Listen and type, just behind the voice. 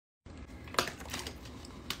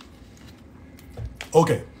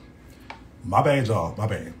Okay. My bad, y'all. My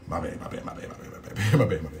bad.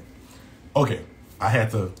 Okay. I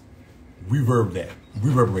had to reverberate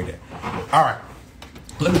that. All right.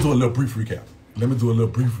 Let me do a little brief recap.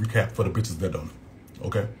 For the bitches that don't know.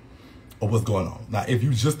 Okay? Of what's going on. Now, if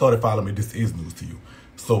you just started following me, this is news to you.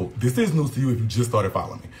 So, this is news to you if you just started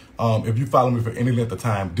following me. If you follow me for any length of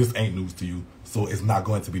time, this ain't news to you. So, it's not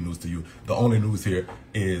going to be news to you. The only news here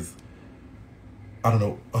is, I don't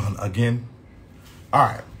know, again. All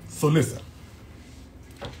right. So, listen.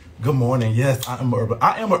 Good morning. Yes, I am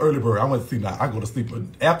an early bird. I went to sleep now. I go to sleep.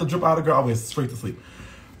 After drip out of girl, I went straight to sleep.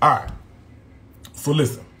 All right. So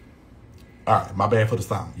listen. All right. My bad for the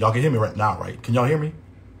sound. Y'all can hear me right now, right? Can y'all hear me?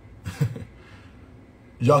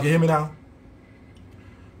 Y'all can hear me now?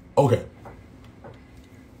 Okay.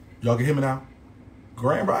 Y'all can hear me now?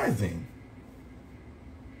 Grand Rising.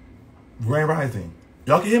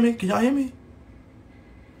 Y'all can hear me? Can y'all hear me?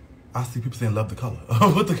 I see people saying love the color.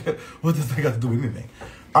 What does that got to do with anything?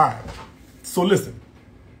 All right. So listen.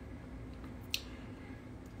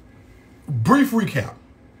 Brief recap.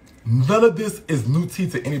 None of this is new tea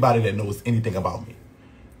to anybody that knows anything about me.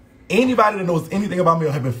 Anybody that knows anything about me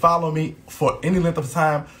or have been following me for any length of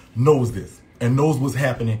time knows this and knows what's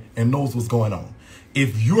happening and knows what's going on.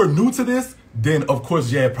 If you're new to this, then of course,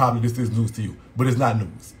 yeah, probably this is news to you, but it's not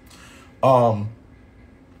news.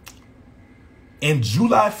 In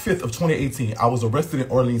July 5th of 2018, I was arrested in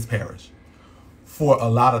Orleans Parish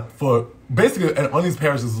basically, and Orleans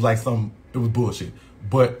Parish is like it was bullshit.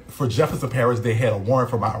 But for Jefferson Parish, they had a warrant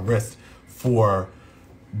for my arrest for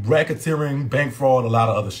racketeering, bank fraud, a lot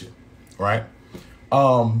of other shit, right?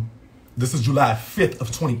 This is July 5th of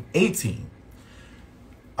 2018.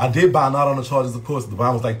 I did bond out on the charges, of course. The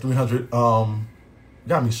bond was like $300.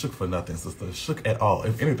 Got me shook for nothing, sister. Shook at all.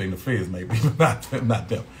 If anything, the feds maybe, but not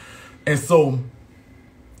them. And so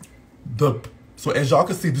as y'all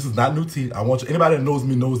can see, this is not new tea. I want you, anybody that knows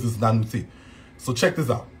me knows this is not new tea. So check this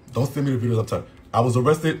out. Don't send me the videos up top. I was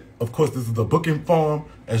arrested. Of course, this is the booking form.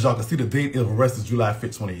 As y'all can see, the date of arrest is July 5th,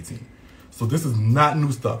 2018. So this is not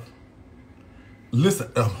new stuff.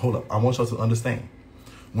 Listen, hold up. I want y'all to understand.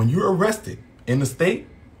 When you're arrested in the state,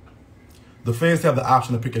 the feds have the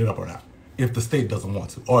option of picking it up or not. If the state doesn't want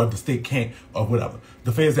to, or if the state can't, or whatever.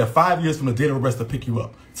 The feds have 5 years from the date of arrest to pick you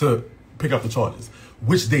up, to pick up the charges,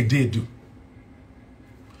 which they did do.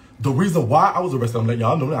 The reason why I was arrested, I'm letting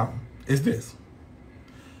y'all know now, is this.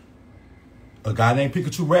 A guy named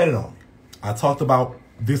Pikachu ratted on me. I talked about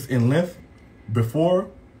this in length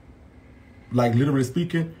before, like literally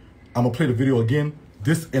speaking. I'm gonna play the video again.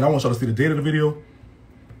 And I want y'all to see the date of the video.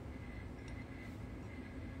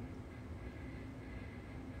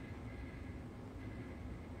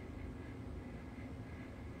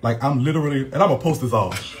 Like, I'm literally, and I'm gonna post this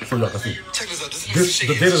all so y'all can see. Check this out.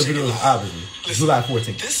 The date of the video is obviously July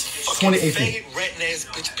 14th, this 2018. Ratting ass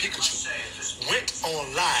bitch Pikachu went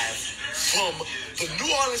on live from the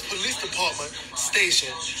New Orleans Police Department station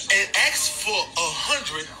and asked for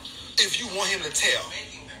 100 if you want him to tell.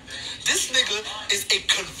 This nigga is a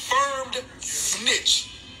confirmed snitch.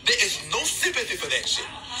 There is no sympathy for that shit.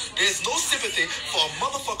 There's no sympathy for a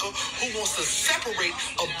motherfucker who wants to separate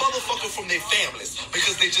a motherfucker from their families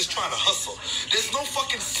because they just trying to hustle. There's no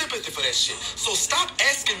fucking sympathy for that shit. So stop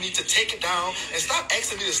asking me to take it down and stop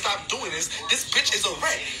asking me to stop doing this. This bitch is a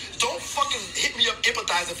rat. Don't fucking hit me up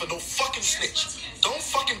empathizing for no fucking snitch. Don't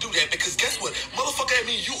fucking do that because guess what? Motherfucker, I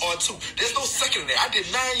mean, you are too. There's no second in there. I did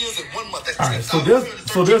 9 years and 1 month. That's all right, so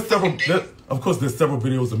there's several, of course, there's several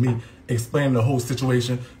videos of me explaining the whole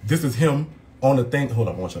situation. This is him on the thing. Hold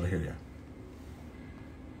on, I want y'all to hear that.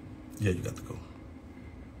 Yeah, you got to go.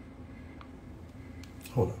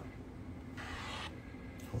 Hold on.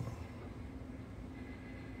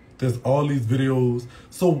 There's all these videos.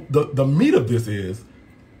 So the meat of this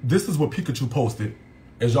is what Pikachu posted.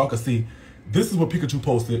 As y'all can see, this is what Pikachu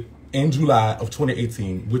posted in July of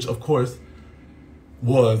 2018, which of course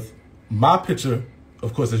was my picture,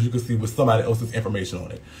 of course, as you can see, with somebody else's information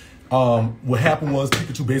on it. What happened was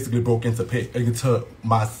Pikachu basically broke into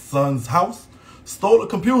my son's house, stole a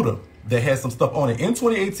computer that had some stuff on it in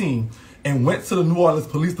 2018, and went to the New Orleans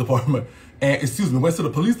Police Department and, went to the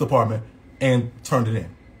police department and turned it in.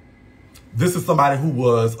 This is somebody who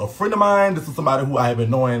was a friend of mine. This is somebody who I have been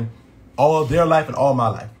knowing all their life and all my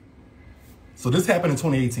life. So this happened in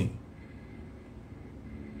 2018.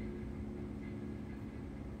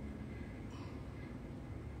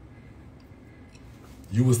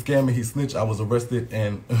 You was scamming, he snitched, I was arrested,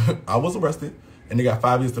 and and they got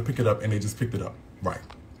 5 years to pick it up, and they just picked it up. Right.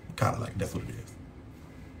 Kind of like, that's what it is.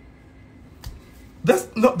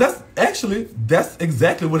 That's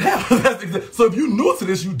exactly what happened. So if you're new to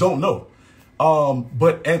this, you don't know.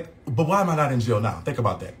 But why am I not in jail now? Think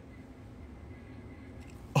about that.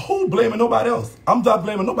 Who blaming nobody else? I'm not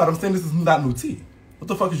blaming nobody. I'm saying this is not new tea. What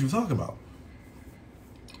the fuck is you talking about?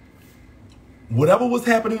 Whatever was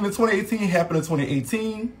happening in 2018 happened in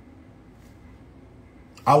 2018.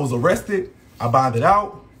 I was arrested. I bonded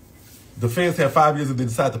out. The feds had 5 years if they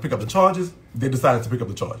decided to pick up the charges. They decided to pick up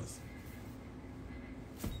the charges.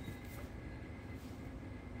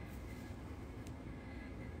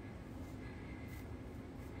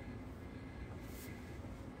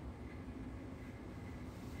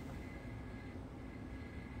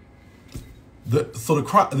 So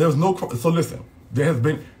listen, there has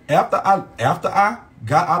been, after I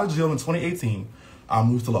got out of jail in 2018, I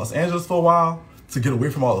moved to Los Angeles for a while to get away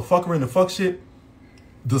from all the fuckery and the fuck shit.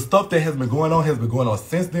 The stuff that has been going on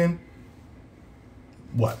since then.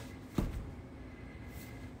 What?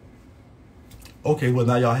 Okay, well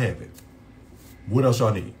now y'all have it. What else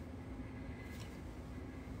y'all need?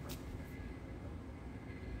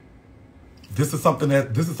 This is something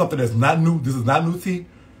that's not new. This is not new tea.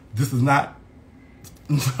 This is not.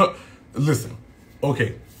 Listen,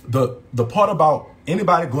 okay. The part about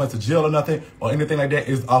anybody going to jail or nothing or anything like that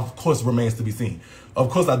is, of course, remains to be seen. Of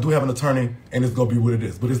course, I do have an attorney, and it's gonna be what it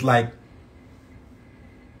is. But it's like,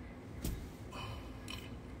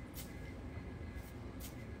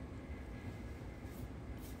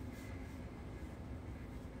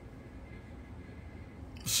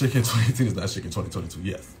 Shakie in 2018 is not Shakie in 2022.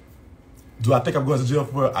 Yes. Do I think I'm going to jail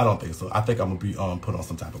for it? I don't think so. I think I'm gonna be put on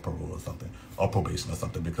some type of parole or something, or probation or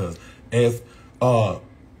something, because as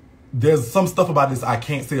there's some stuff about this I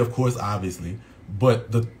can't say, of course, obviously, but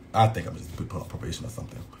I think I'm just put on probation or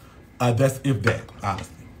something. That's if that,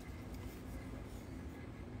 honestly.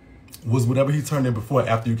 Was whatever he turned in before,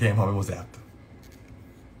 after you came home, it was after?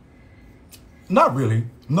 Not really.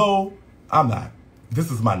 No, I'm not. This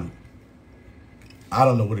is my new. I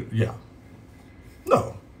don't know what it. Yeah.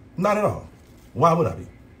 No, not at all. Why would I be?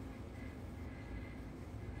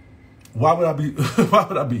 Why would I be? Why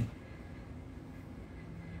would I be?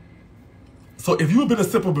 So if you've been a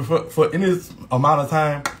sipper before, for any amount of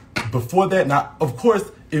time before that, now, of course,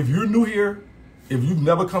 if you're new here, if you've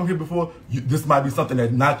never come here before, this might be something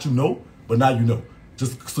that not you know, but now you know,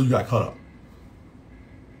 just so you got caught up.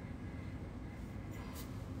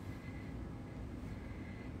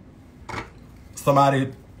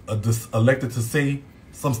 Somebody elected to say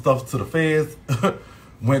some stuff to the feds,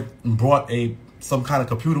 went and brought some kind of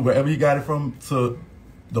computer, wherever he got it from, to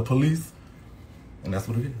the police, and that's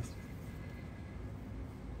what it is.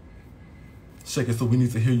 Shakie, so we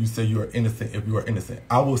need to hear you say you are innocent if you are innocent.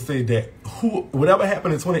 I will say that whatever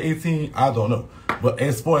happened in 2018, I don't know. But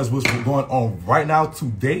as far as what's going on right now,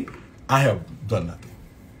 today, I have done nothing.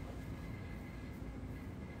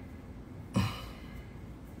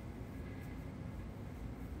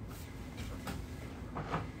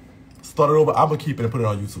 Start it over. I'm going to keep it and put it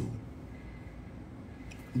on YouTube.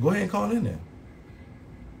 Go ahead and call in there.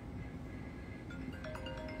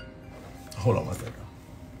 Hold on one second.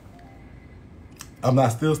 I'm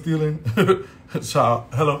not still stealing. Child,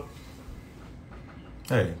 hello.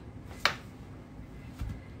 Hey.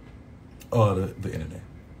 Oh, the internet.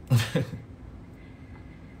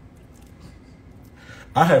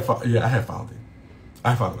 I had found it.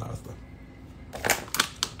 I found a lot of stuff.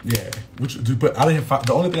 Yeah, but I didn't find,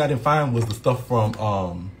 the only thing I didn't find was the stuff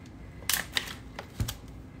from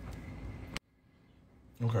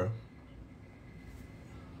okay.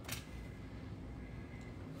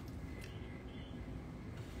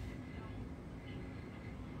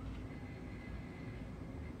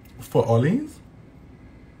 For Orleans?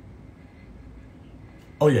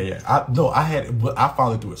 Oh yeah. I had it, but I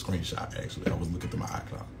found it through a screenshot. Actually, I was looking through my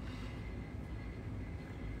iCloud.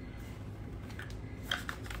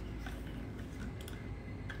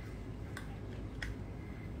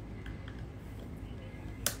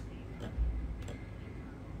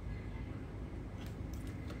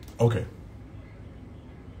 Okay.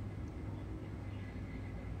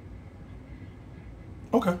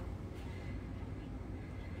 Okay.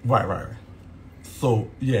 Right. So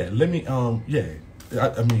yeah, let me yeah.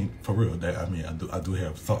 I mean, for real, that I do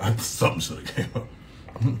have something should have came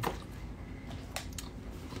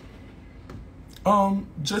up.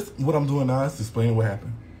 Just what I'm doing now is explaining what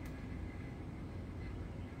happened.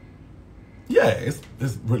 Yeah, it's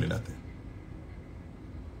really nothing.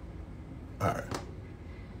 All right.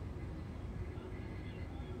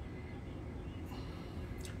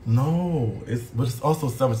 No, but it's also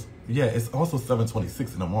 7. Yeah, it's also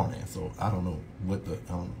 7:26 in the morning. So I don't know what the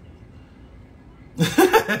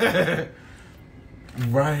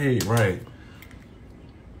Right.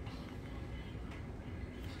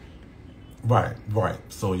 Right, right.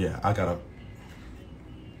 So yeah, I gotta.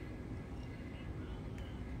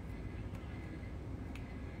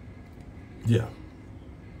 Yeah.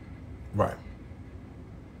 Right.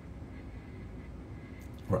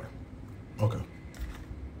 Right. Okay.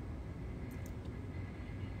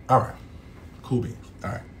 All right. Cool beans. All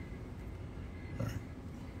right. All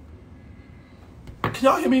right. Can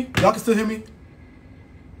y'all hear me? Y'all can still hear me?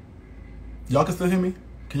 Y'all can still hear me?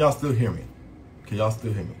 Can y'all still hear me? Can y'all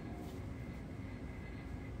still hear me?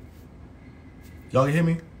 Y'all can hear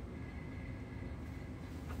me?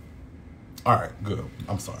 All right, good.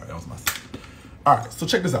 I'm sorry, that was my. All right, so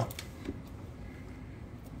check this out.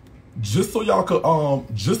 Just so y'all could,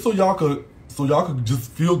 so y'all could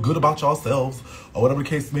just feel good about yourselves or whatever the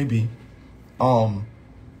case may be.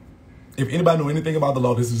 If anybody know anything about the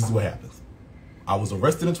law, this is just what happens. I was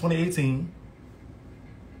arrested in 2018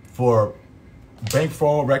 for bank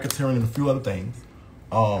fraud, racketeering, and a few other things.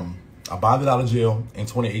 I bonded out of jail in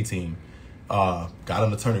 2018. Got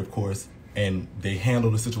an attorney, of course, and they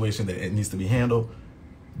handled the situation that it needs to be handled.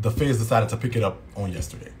 The feds decided to pick it up on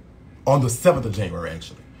yesterday. On the 7th of January,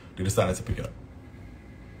 actually. They decided to pick it up.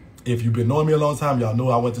 If you've been knowing me a long time, y'all know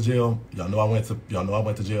I went to jail. Y'all know I went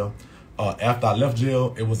to jail. After I left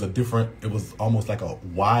jail, it was almost like a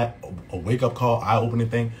wake-up call, eye-opening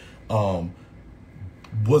thing.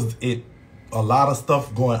 Was it a lot of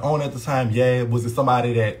stuff going on at the time? Yeah. Was it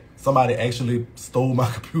somebody actually stole my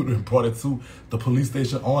computer and brought it to the police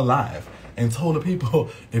station on live and told the people,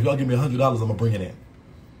 if y'all give me $100, I'm gonna bring it in?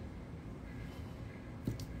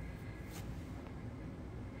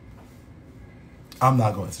 I'm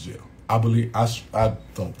not going to jail. I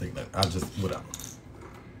don't think that. Whatever.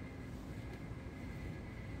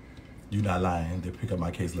 You're not lying. They picked up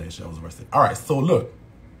my case last year. I was arrested. All right, so look.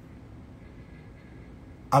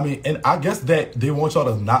 I mean, and I guess that they want y'all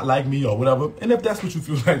to not like me or whatever. And if that's what you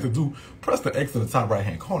feel like to do, press the X in the top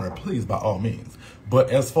right-hand corner, please, by all means.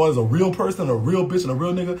 But as far as a real person, a real bitch, and a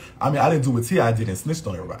real nigga, I mean, I didn't do what T.I. did and snitched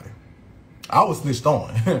on everybody. I was snitched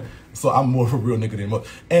on. So I'm more of a real nigga than most.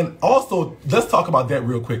 And also, let's talk about that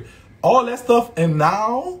real quick. All that stuff, and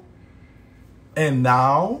now,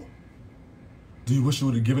 do you wish you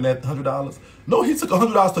would have given that $100? No, he took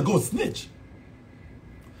 $100 to go snitch.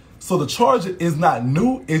 So the charge is not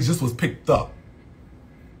new, it just was picked up.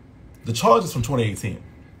 The charge is from 2018.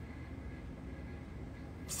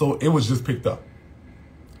 So it was just picked up.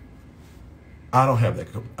 I don't have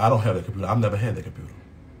that computer. I've never had that computer.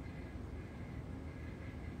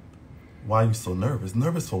 Why are you so nervous?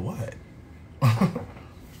 Nervous for what?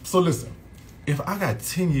 So listen, if I got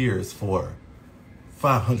 10 years for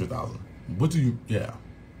 $500,000, what do you, yeah.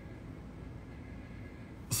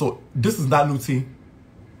 So this is not new tea.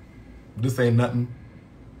 This ain't nothing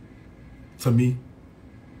to me.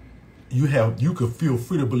 You could feel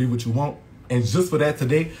free to believe what you want. And just for that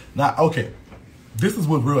today, now, okay, this is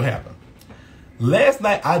what real happened. Last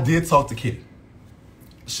night, I did talk to Kitty.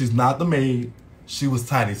 She's not the maid. She was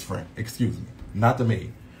Tiny's friend. Excuse me. Not the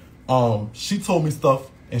maid. She told me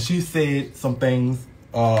stuff, and she said some things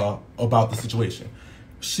about the situation.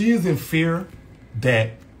 She is in fear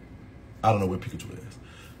that, I don't know where Pikachu is.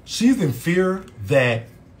 She's in fear that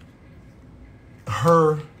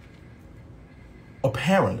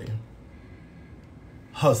apparently,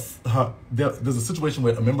 there's a situation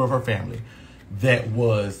with a member of her family that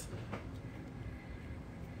was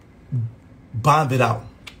bonded out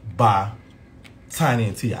by Tiny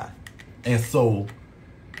and T.I. And so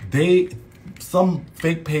some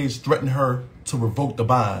fake page threatened her to revoke the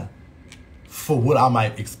bond for what I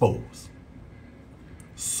might expose.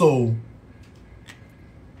 So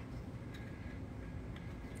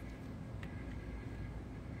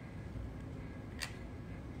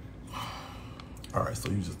all right, so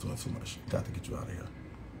you're just doing too much. Got to get you out of here.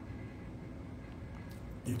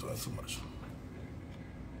 You're doing too much.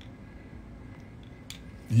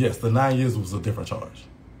 Yes, the 9 years was a different charge.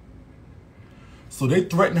 So they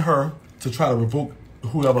threatened her to try to revoke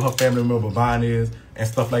whoever her family member bond is and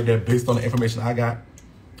stuff like that based on the information I got.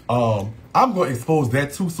 I'm going to expose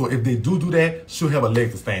that too. So if they do that, she'll have a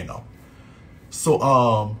leg to stand on.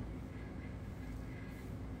 So,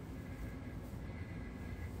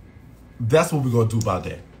 that's what we're going to do about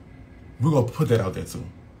that. We're going to put that out there too.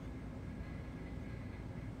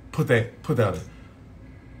 Put that out there.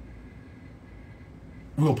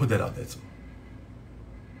 We're going to put that out there too.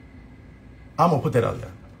 I'm going to put that out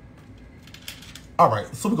there. All right,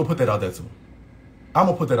 so we're going to put that out there too. I'm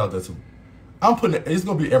going to put that out there too. I'm putting it, it's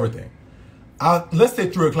going to be everything. Let's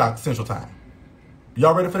say 3 o'clock Central Time.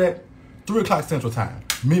 Y'all ready for that? 3 o'clock Central Time.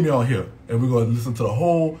 Meet me on here, and we're going to listen to the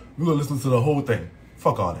whole thing.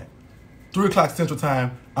 Fuck all that. 3 o'clock Central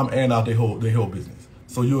Time, I'm airing out their whole business.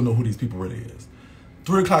 So you'll know who these people really is.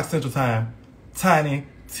 3 o'clock Central Time, Tiny,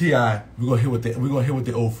 T.I., we're gonna hear what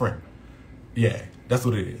their old friend. Yeah, that's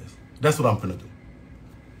what it is. That's what I'm finna do.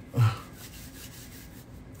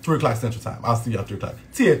 3 o'clock Central Time. I'll see y'all 3 o'clock.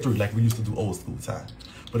 T at 3, like we used to do old school time.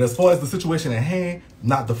 But as far as the situation at hand,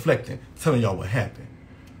 not deflecting, telling y'all what happened.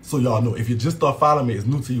 So y'all know, if you just start following me, it's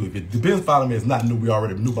new to you. If you've been following me, it's not new. We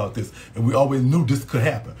already knew about this. And we always knew this could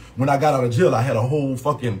happen. When I got out of jail, I had a whole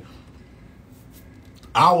fucking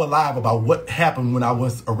hour live about what happened when I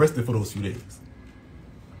was arrested for those few days.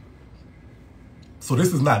 So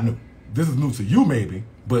this is not new. This is new to you maybe,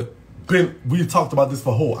 but we talked about this for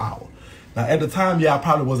a whole hour. Now at the time, yeah, I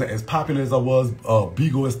probably wasn't as popular as I was.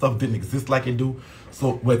 Beagle and stuff didn't exist like it do.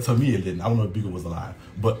 So, well, to me it didn't. I don't know if Beagle was alive,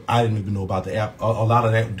 but I didn't even know about the app. A lot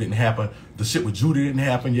of that didn't happen. The shit with Judy didn't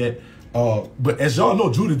happen yet. But as y'all know,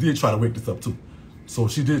 Judy did try to wake this up too. So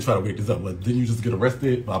she did try to wake this up. But didn't you just get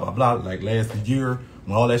arrested? Blah, blah, blah. Like last year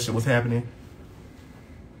when all that shit was happening.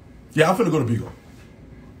 Yeah, I'm finna go to Beagle.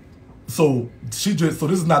 So so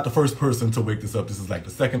this is not the first person to wake this up. This is like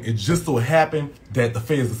the second. It just so happened that the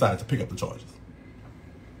feds decided to pick up the charges.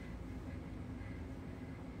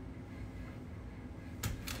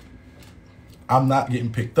 I'm not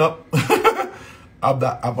getting picked up. I'm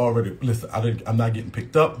not getting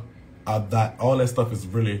picked up. All that stuff is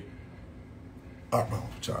really, oh,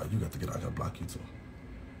 child, you got to get out here and block you too.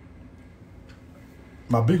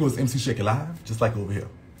 My Beagle is mcshakielive, just like over here.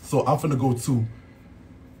 So I'm finna go to,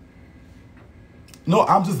 no,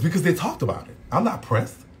 I'm just, because they talked about it. I'm not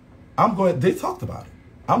pressed. They talked about it.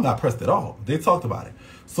 I'm not pressed at all. They talked about it.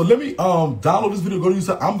 So let me download this video, go to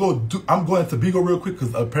YouTube. I'm going to Beagle real quick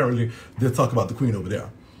because apparently they're talking about the queen over there.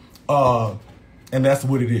 And that's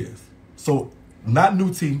what it is. So not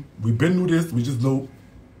new tea. We've been new this. We just know.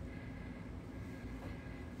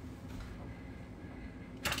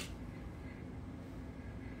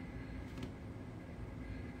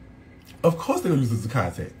 Of course they're gonna use this as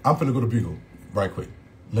content. I'm finna go to Beagle right quick.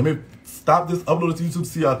 Let me stop this, upload it to YouTube,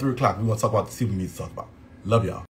 see y'all 3 o'clock. We're gonna talk about the tea we need to talk about. Love y'all.